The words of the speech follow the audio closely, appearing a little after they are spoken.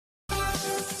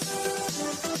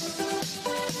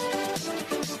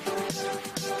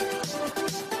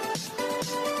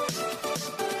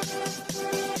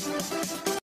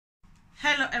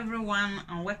Hello everyone,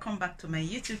 and welcome back to my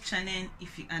YouTube channel.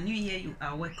 If you are new here, you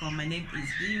are welcome. My name is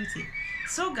Beauty.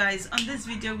 So guys, on this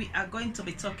video we are going to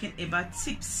be talking about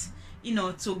tips,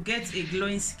 to get a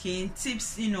glowing skin,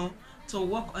 tips, to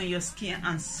work on your skin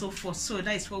and so forth. So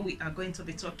that is what we are going to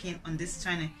be talking on this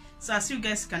channel. So as you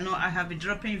guys can know, I have been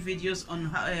dropping videos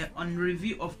on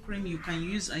review of cream you can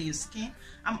use on your skin.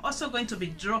 I'm also going to be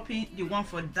dropping the one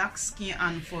for dark skin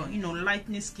and for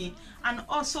lightening skin, and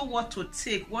also what to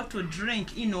take, what to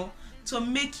drink, to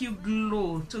make you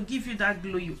glow, to give you that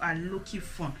glow you are looking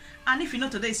for. And if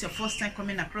today is your first time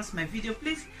coming across my video,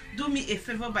 please do me a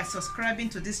favor by subscribing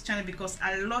to this channel, because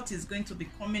a lot is going to be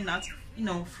coming out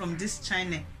from this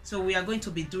channel. So we are going to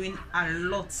be doing a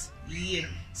lot here.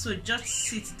 So just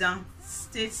sit down,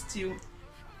 stay still,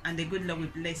 and the good Lord will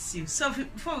bless you. So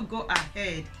before we go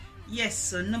ahead, yes,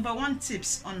 so number one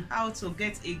tips on how to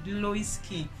get a glowy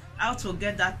skin, how to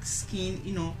get that skin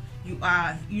you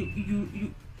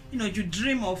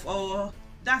dream of, or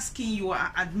that skin you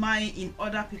are admiring in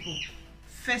other people.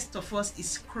 First of all is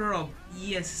scrub.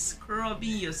 Yes,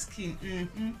 scrubbing your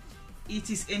skin. It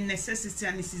is a necessity,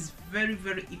 and it is very,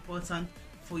 very important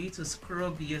for you to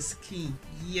scrub your skin.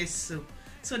 Yes,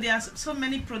 so there are so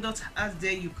many products out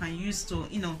there you can use to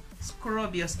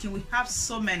scrub your skin. We have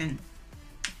so many.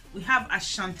 We have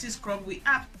Ashanti scrub, we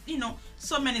have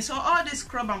so many. So all this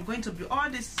scrub I'm going to be, all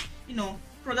this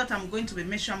product I'm going to be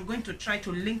mentioning, I'm going to try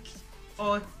to link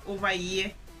all over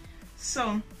here.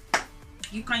 So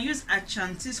you can use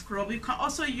Ashanti scrub. You can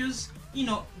also use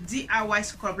DIY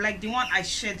scrub like the one I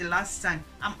shared the last time.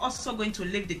 I'm also going to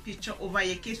leave the picture over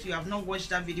here in case you have not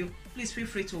watched that video. Please feel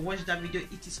free to watch that video.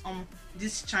 It is on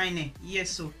this channel.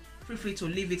 Yes, so feel free to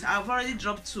leave it. I've already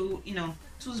dropped two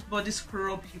body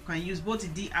scrub. You can use both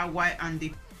the DIY and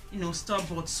the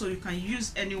store-bought, so you can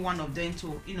use any one of them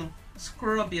to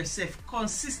scrub yourself.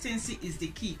 Consistency is the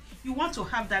key. You want to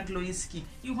have that glowing skin,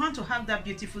 you want to have that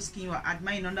beautiful skin you are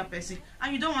admiring another person,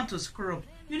 and you don't want to scrub.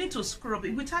 You need to scrub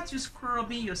it. Without you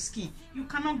scrubbing your skin, you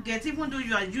cannot get, even though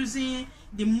you are using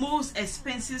the most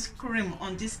expensive cream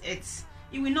on this earth,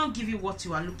 it will not give you what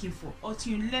you are looking for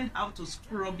until you learn how to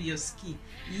scrub your skin.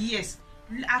 Yes,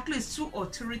 at least 2 or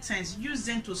 3 times use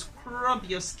them to scrub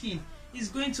your skin. Is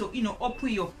going to open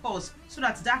your pores, so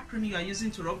that cream you are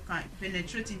using to rub can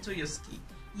penetrate into your skin.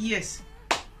 Yes.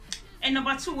 And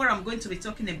number 2, what I'm going to be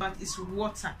talking about is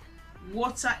water.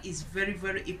 Water is very,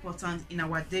 very important in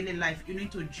our daily life. You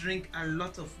need to drink a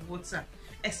lot of water,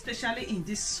 especially in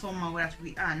this summer where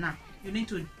we are now. You need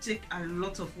to take a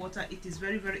lot of water. It is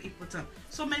very, very important.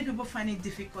 So many people find it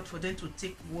difficult for them to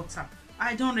take water.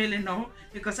 I don't really know,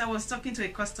 because I was talking to a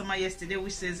customer yesterday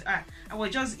which says I was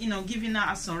just giving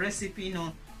her some recipe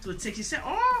to take. She said,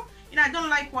 oh, I don't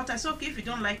like water. It's okay if you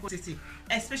don't like water,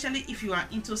 especially if you are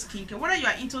into skincare. Whether you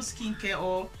are into skincare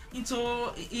or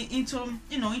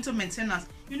into maintenance,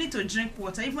 you need to drink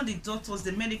water. Even the doctors,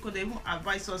 the medical, they even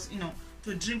advise us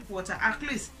to drink water at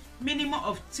least minimum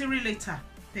of 3 liters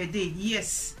per day.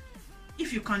 Yes,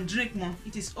 if you can drink more,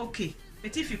 it is okay,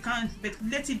 but if you can't, but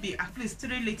let it be at least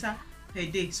 3 liters per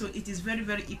day. So it is very,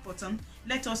 very important.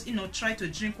 Let us try to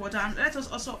drink water, and let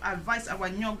us also advise our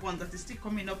young ones that is still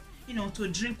coming up to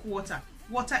drink water.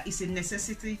 Water is a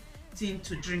necessity thing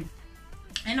to drink.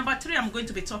 And number 3 I'm going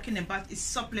to be talking about is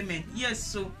supplement.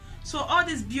 Yes, so all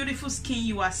this beautiful skin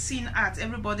you are seeing at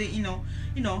everybody,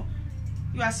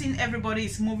 you are seeing everybody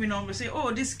is moving on. We say,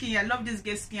 oh, this skin, I love this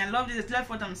girl skin, I love this. That's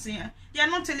what I'm saying. They are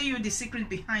not telling you the secret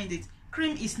behind it.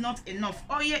 Cream is not enough,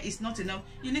 oil is not enough.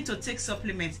 You need to take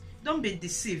supplements. Don't be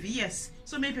deceived. Yes,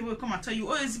 so many people will come and tell you,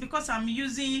 oh, it's because I'm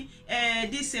using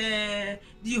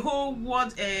the whole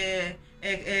world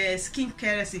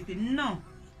skincare recipe.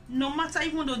 No matter,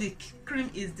 even though the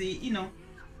cream is the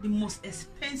the most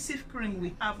expensive cream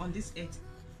we have on this earth,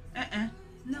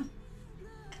 no,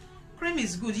 cream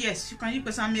is good. Yes, you can use,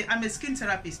 because I'm a skin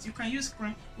therapist. You can use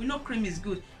cream. We know cream is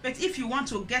good, but if you want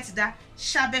to get that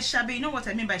shabe, you know what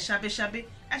I mean by shabe,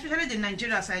 especially the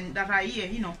Nigerians that are here,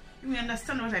 you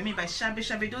understand what I mean by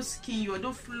shabe, those skin,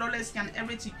 those flawless skin and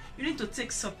everything. You need to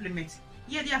take supplements.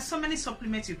 Yeah, there are so many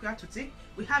supplements you got to take.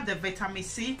 We have the vitamin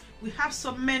C. We have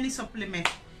so many supplements.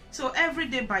 So every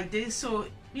day by day, so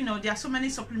there are so many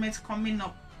supplements coming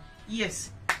up.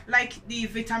 Yes, like the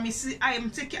vitamin C I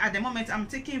am taking at the moment. I'm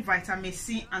taking vitamin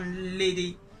C and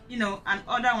Lady, and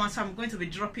other ones. So I'm going to be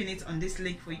dropping it on this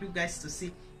link for you guys to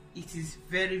see. It is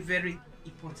very, very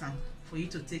important for you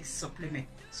to take supplement.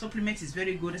 Supplement is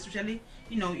very good, especially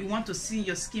you want to see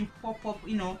your skin pop up,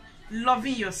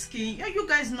 loving your skin. Yeah, you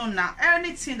guys know now,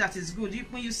 anything that is good,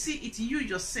 when you see it, you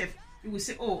yourself, you will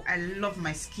say, oh, I love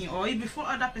my skin. Or before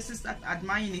other persons start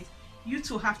admiring it, you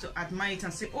too have to admire it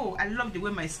and say, oh, I love the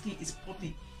way my skin is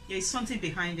popping. There is something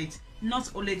behind it,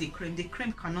 not only the cream. The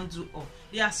cream cannot do all.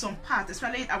 There are some parts,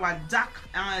 especially our dark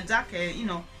you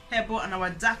know, hairball and our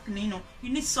dark, you know, you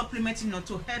need supplement, you know,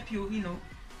 to help you, you know,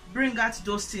 bring out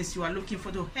those things you are looking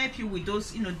for, to help you with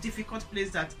those, you know, difficult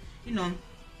places that, you know,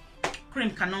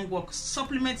 cream cannot work.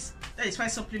 Supplements, that is why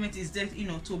supplement is there, you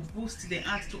know, to boost the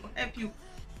art, to help you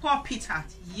pop it out.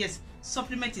 Yes,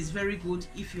 supplement is very good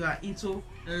if you are into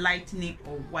lightening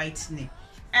or whitening.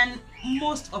 And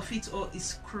most of it all is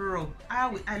scrub.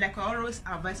 I always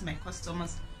advise my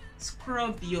customers,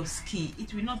 scrub your skin.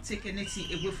 It will not take anything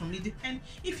away from it. Depend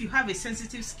if you have a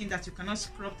sensitive skin that you cannot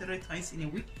scrub 3 times in a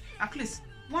week, at least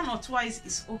 1 or twice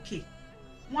is okay.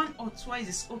 1 or twice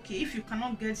is okay. If you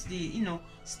cannot get the, you know,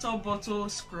 store bottle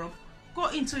scrub, go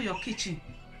into your kitchen.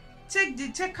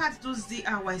 Take out those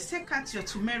DIYs. Take out your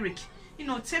turmeric. You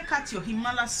know, take out your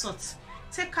Himalaya salt.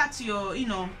 Take out your, you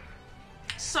know,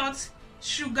 salt,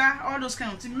 sugar, all those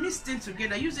kind of things. Mix them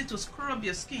together. Use it to scrub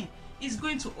your skin. It's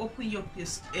going to open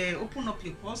up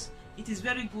your pores. It is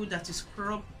very good that you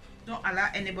scrub. Don't allow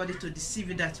anybody to deceive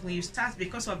you that when you start,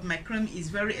 because of my cream is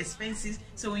very expensive,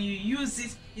 so when you use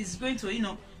it, it's going to, you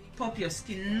know, pop your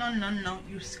skin. No.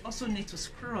 You also need to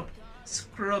scrub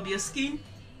your skin.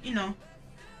 You know,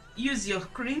 use your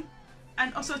cream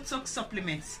and also take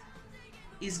supplements.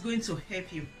 Is going to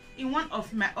help you. In one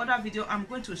of my other video, I'm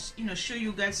going to, you know, show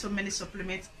you guys so many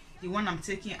supplements, the one I'm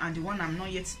taking and the one I'm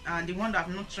not yet, and the one that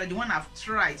I've not tried, the one I've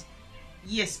tried.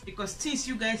 Yes, because things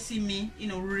you guys see me, you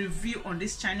know, review on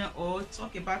this channel or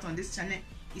talk about on this channel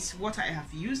is what I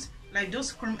have used. Like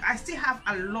those cream, I still have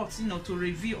a lot, you know, to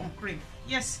review on cream.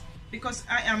 Yes, because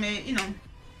I am a, you know,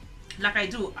 like I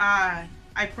do, I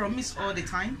promise all the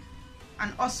time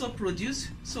and also produce.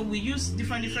 So we use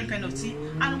different kind of tea,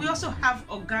 and we also have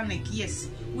organic. Yes,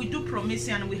 we do promise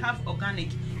and we have organic.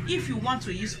 If you want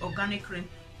to use organic cream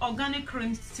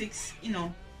takes, you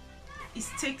know, it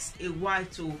takes a while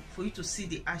for you to see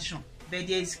the action. But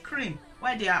there is cream.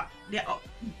 Why there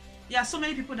are so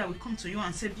many people that will come to you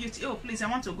and say, beauty, oh please, I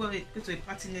want to go to a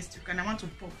party next week and I want to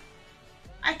pop.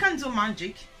 I can't do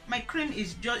magic. My cream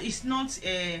is just, it's not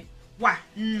a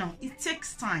no, it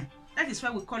takes time. That is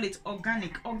why we call it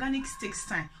organic. Organic takes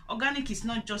time. Organic is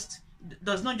not just,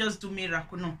 does not just do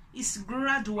miracle. No, it's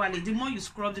gradually. The more you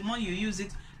scrub, the more you use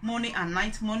it, morning and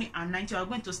night, you are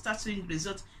going to start seeing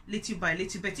results little by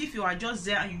little. But if you are just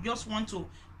there and you just want to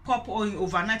pop oil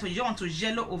overnight, or you don't want to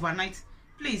jello overnight,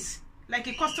 please, like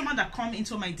a customer that come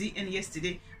into my DN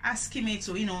yesterday asking me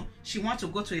to, you know, she want to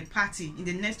go to a party in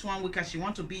the next 1 week and she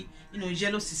want to be, you know,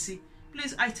 jello CC.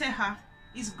 Please, I tell her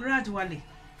it's gradually.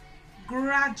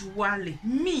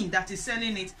 Me that is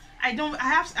selling it, I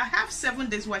have 7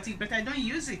 days whitening, but I don't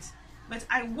use it. But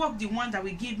I work the one that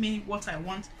will give me what I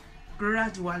want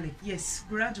gradually. Yes,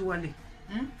 gradually.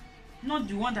 Not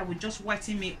the one that will just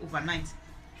whiten me overnight.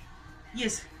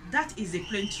 Yes, that is the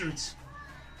plain truth.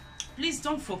 Please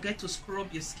don't forget to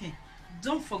scrub your skin.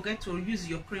 Don't forget to use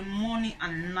your cream morning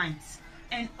and night.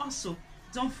 And also,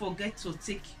 don't forget to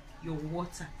take your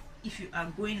water. If you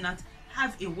are going out,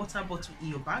 have a water bottle in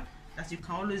your bag that you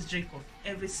can always drink of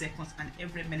every second and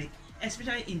every minute,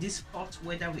 especially in this hot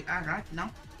weather we are right now.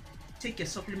 Take your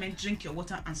supplement, drink your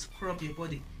water, and scrub your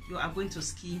body. You are going to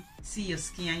see your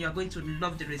skin, and you are going to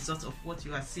love the results of what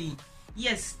you are seeing.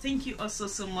 Yes, thank you also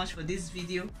so much for this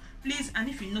video. Please, and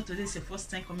if you know today is your first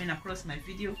time coming across my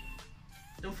video,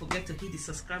 don't forget to hit the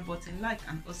subscribe button, like,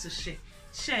 and also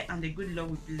share, and the good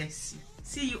Lord will bless you.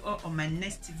 See you all on my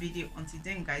next video. Until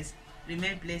then, guys,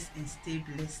 remain blessed and stay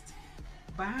blessed.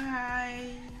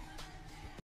 Bye.